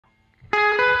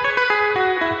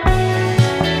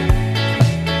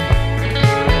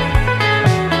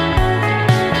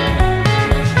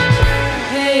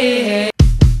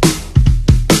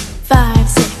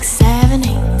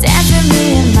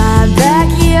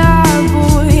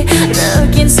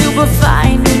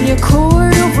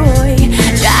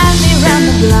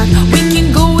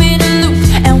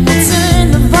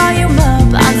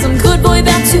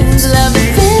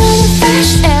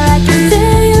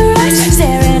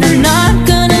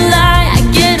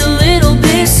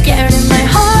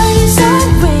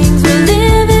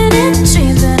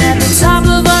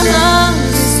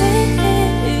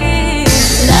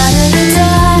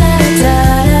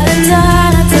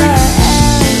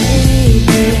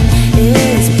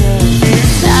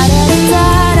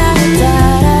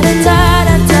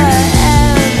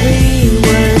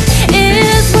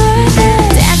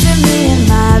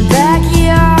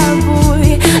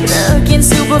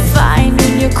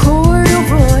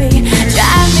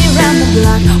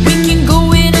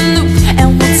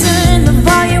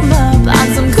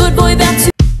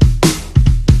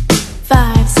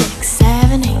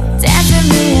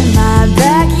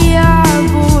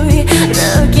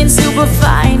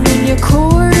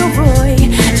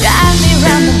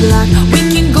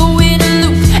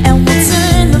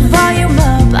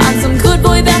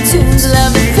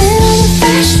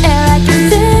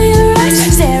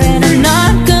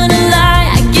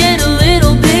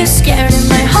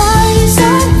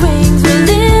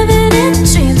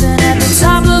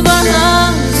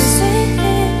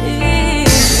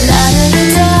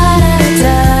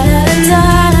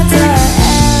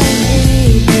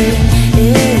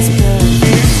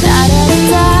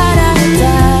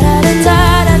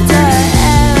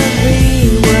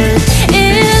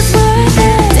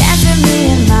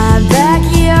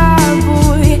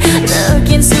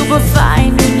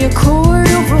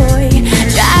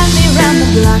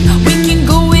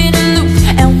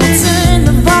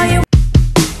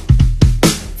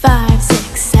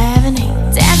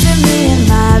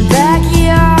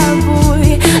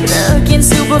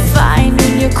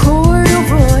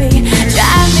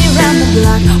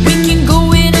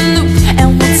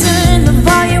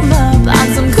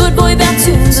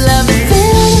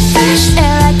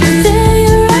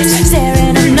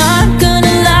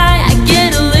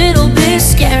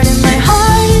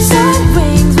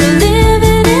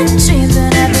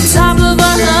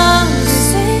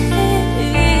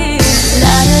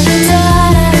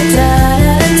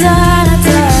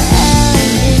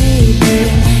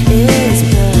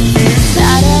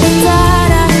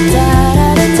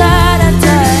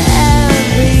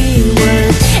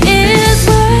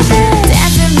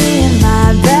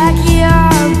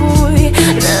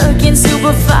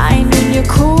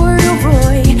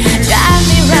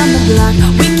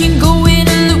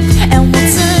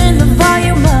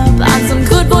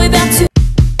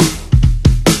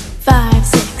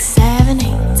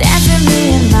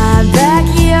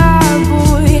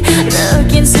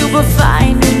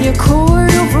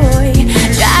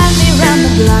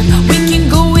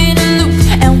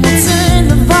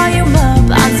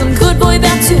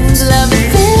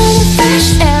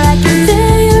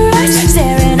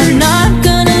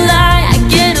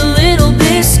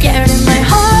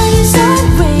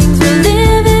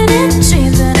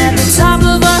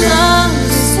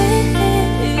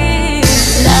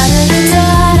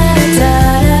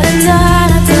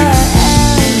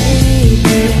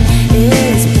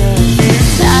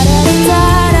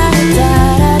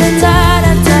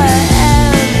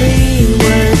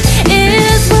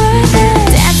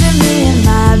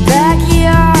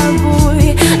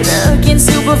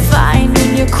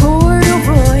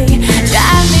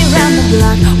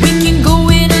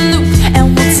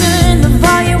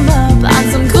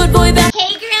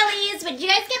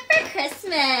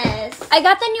I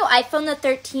got the new iPhone, the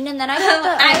 13, and then I got the...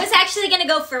 I was actually going to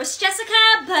go first, Jessica,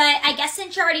 but I guess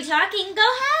since you're already talking, go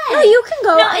ahead. No, you can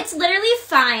go. No, it's literally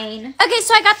fine. Okay,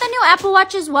 so I got the new Apple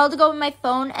Watch as well to go with my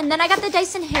phone, and then I got the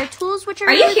Dyson hair tools, which are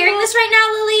Are really you hearing cool. this right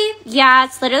now, Lily? Yeah,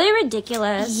 it's literally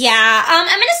ridiculous. Yeah, I'm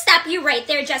going to stop you right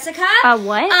there, Jessica.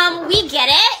 What? We get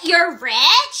it. You're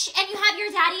rich, and you have your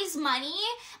daddy's money.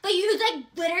 But you, like,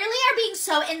 literally are being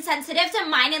so insensitive to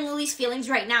mine and Lily's feelings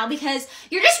right now because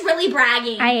you're just really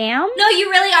bragging. I am? No,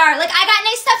 you really are. Like, I got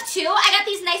nice stuff, too. I got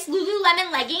these nice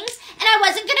Lululemon leggings, and I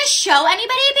wasn't going to show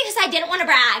anybody because I didn't want to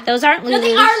brag. Those aren't Lulu's. No,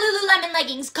 they are Lululemon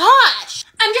leggings. Gosh.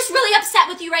 I'm just really upset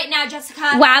with you right now,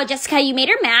 Jessica. Wow, Jessica, you made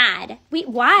her mad. Wait,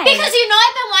 why? Because you know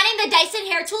I've been wanting the Dyson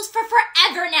hair tools for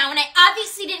forever now, and I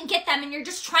obviously didn't get them, and you're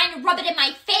just trying to rub it in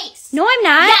my face. No, I'm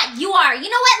not. Yeah, you are. You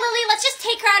know what, Lily? Let's just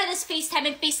take her out of this FaceTime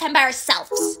and FaceTime by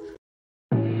ourselves.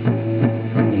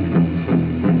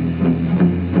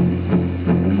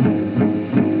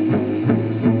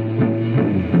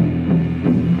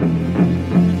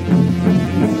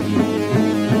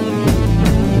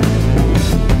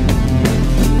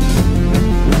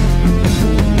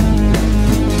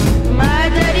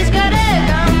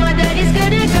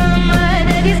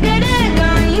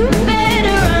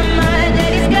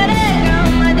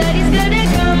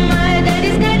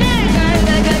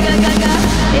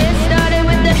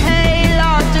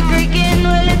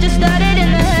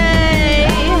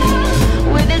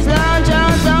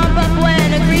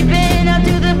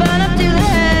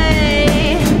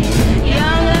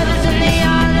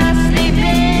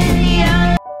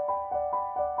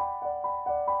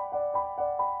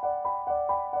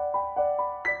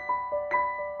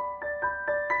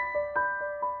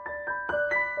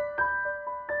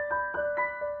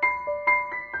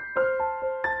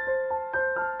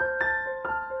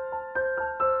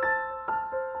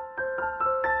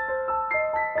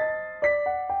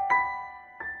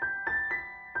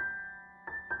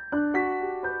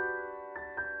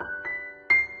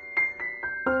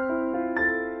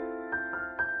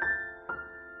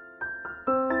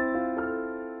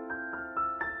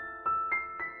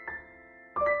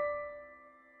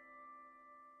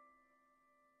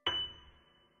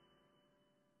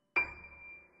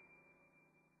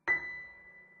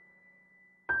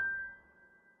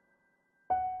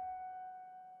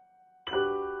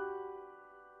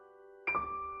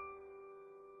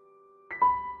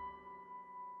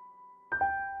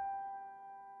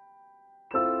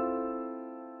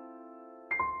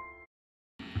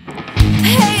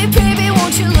 Hey baby,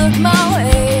 won't you look my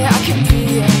way? I can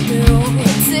be a new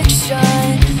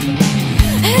addiction.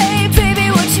 Hey baby,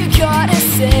 what you gotta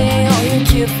say? All you're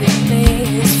giving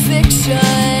me is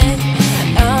fiction.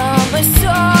 I'm a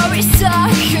sorry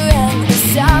sucker and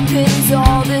this happens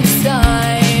all the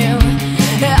time.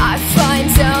 I find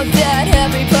out that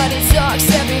everybody talks,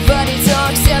 everybody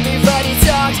talks, everybody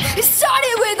talks. It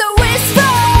started with a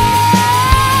whisper,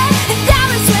 and that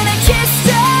was when I kissed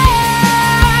her.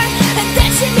 And then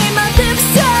she made my lips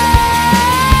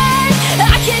turn.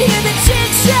 I can hear the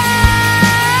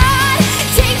chit-chat.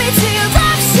 Take me to your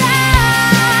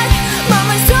option.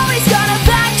 Mama's always gotta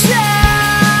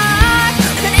backtrack,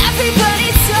 and everybody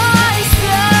talks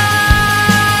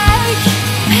back.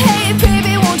 Hey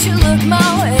baby, won't you look my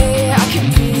way? I can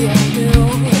be a new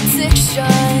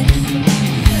addiction.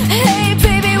 Hey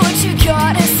baby, what you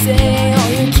gotta say? All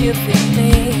you're giving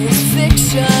me is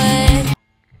fiction.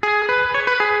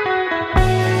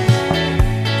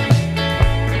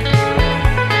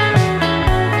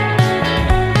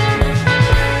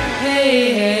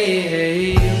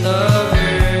 Hey,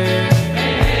 lover,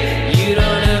 you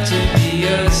don't have to be a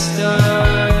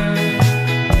star.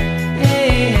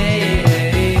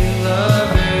 Hey,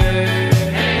 lover,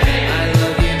 I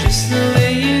love you just the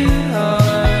way you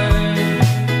are.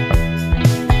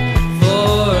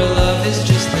 For love is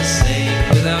just the same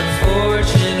without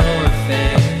fortune or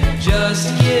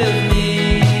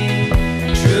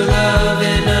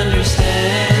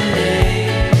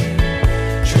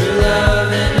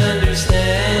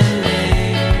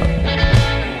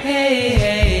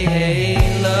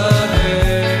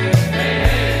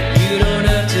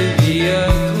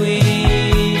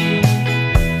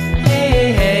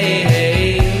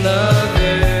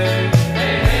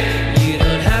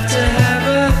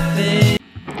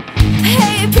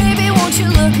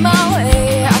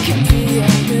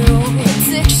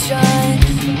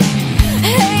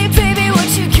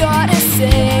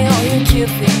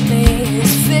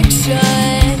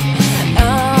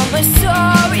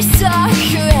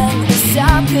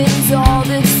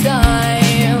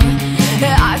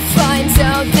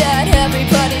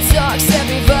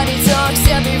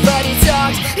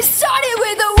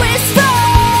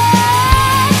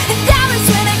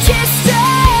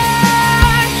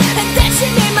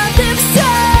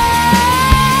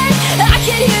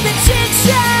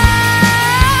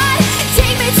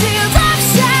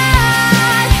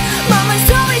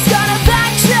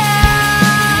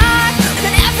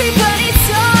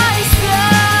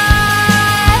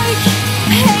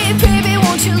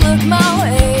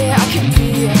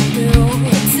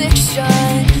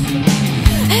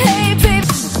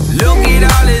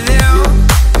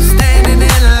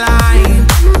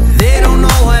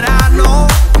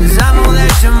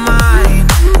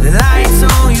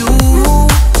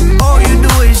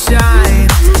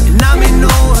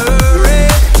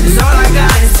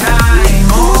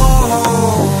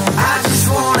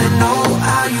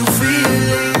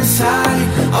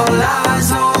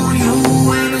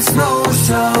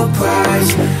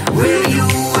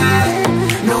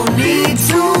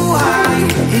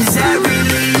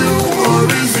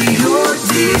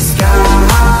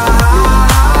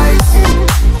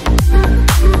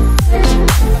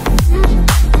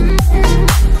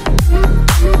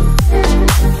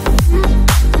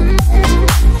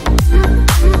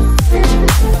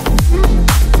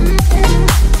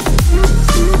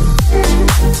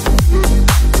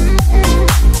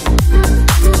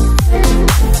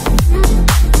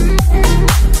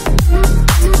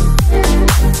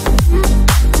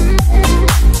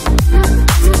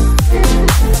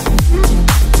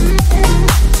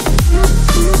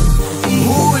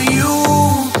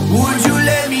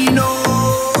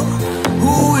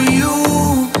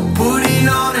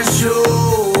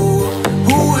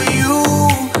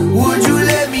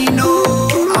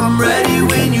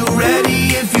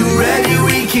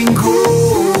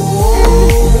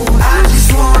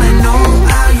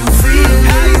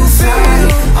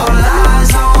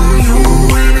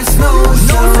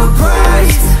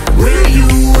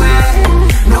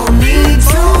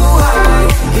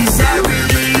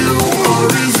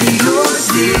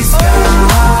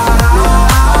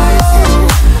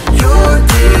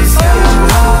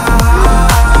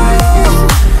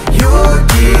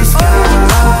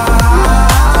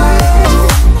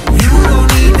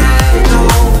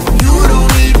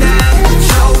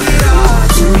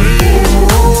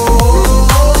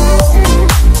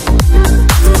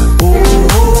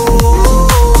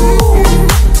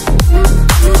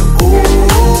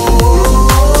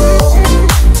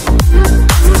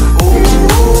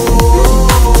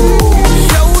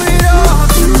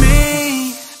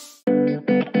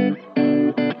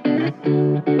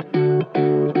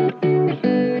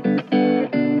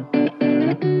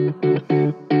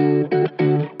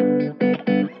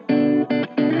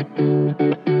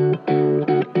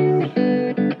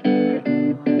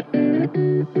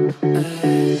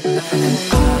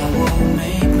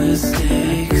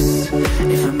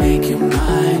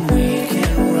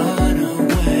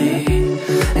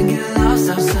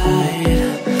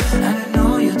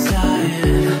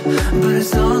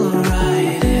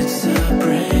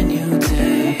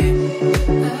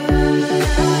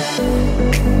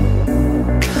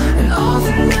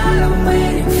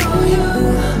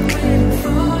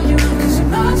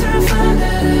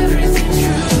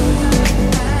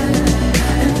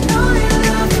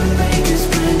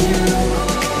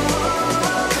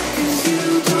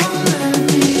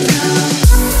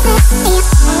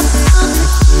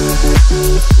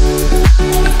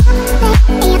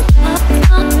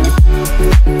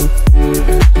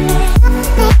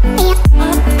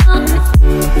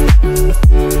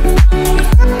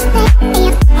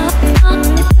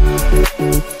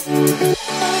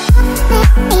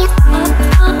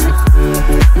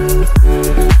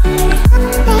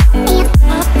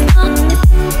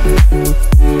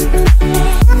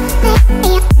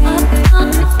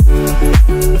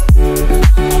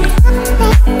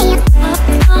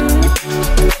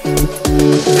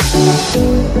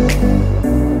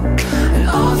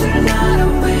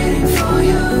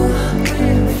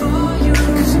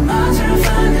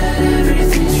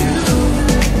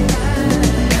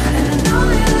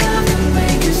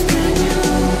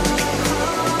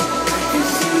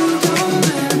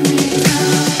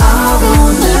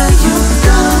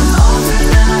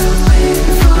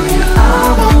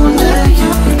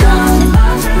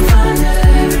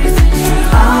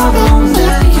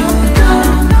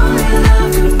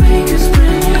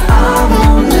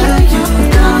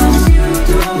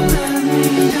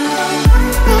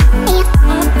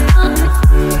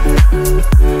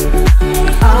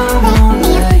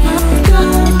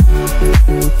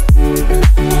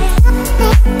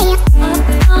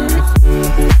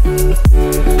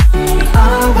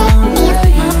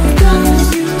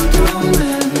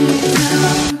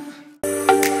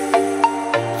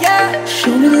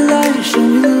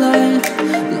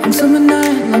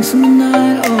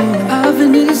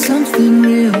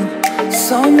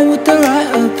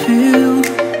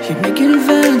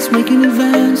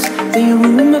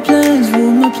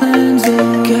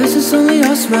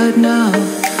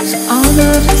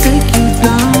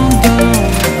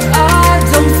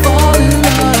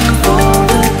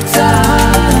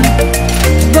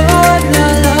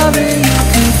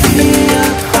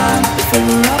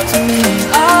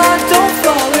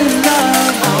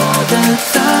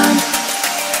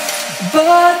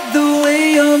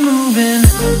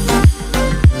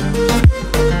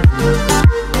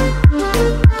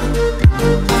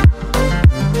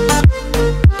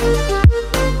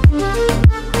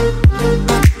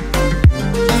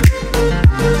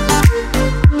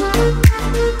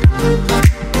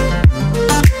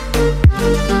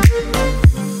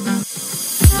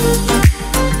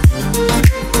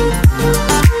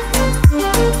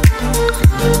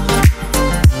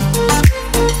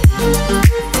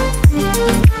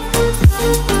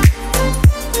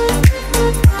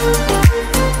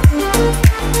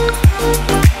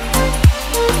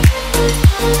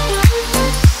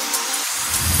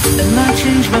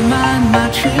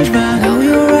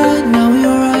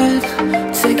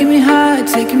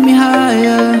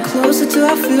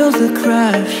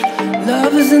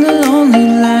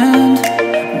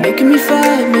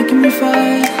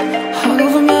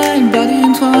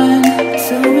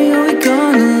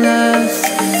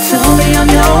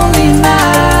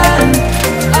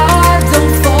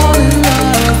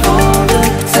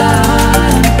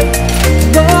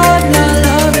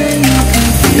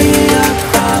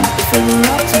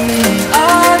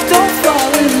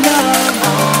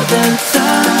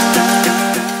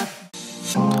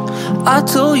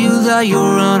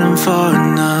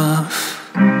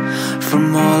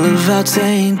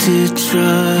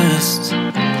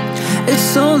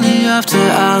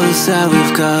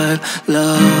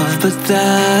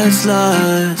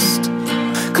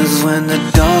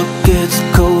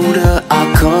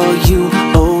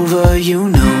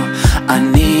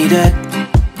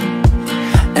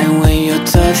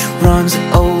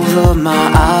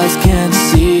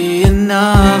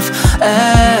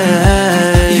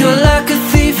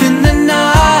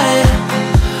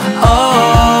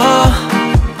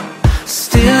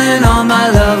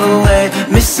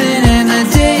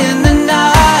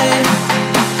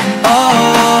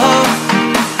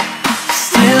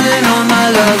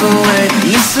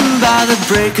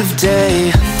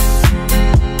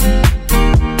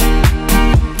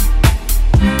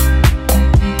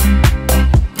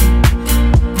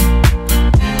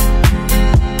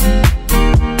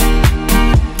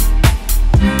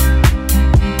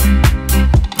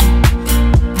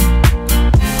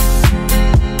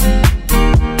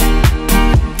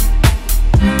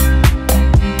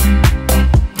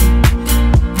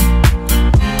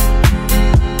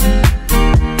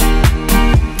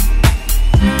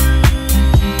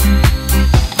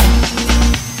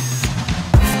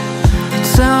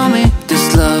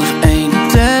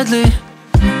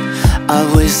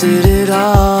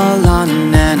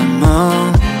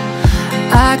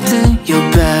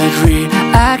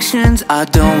I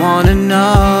don't wanna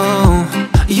know.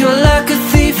 You're like a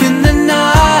thief in the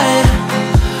night.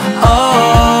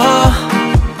 Oh,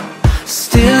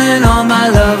 stealing all my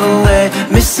love away.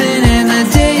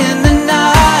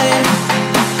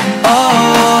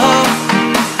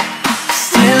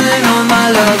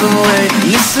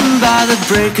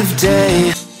 break of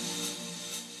day.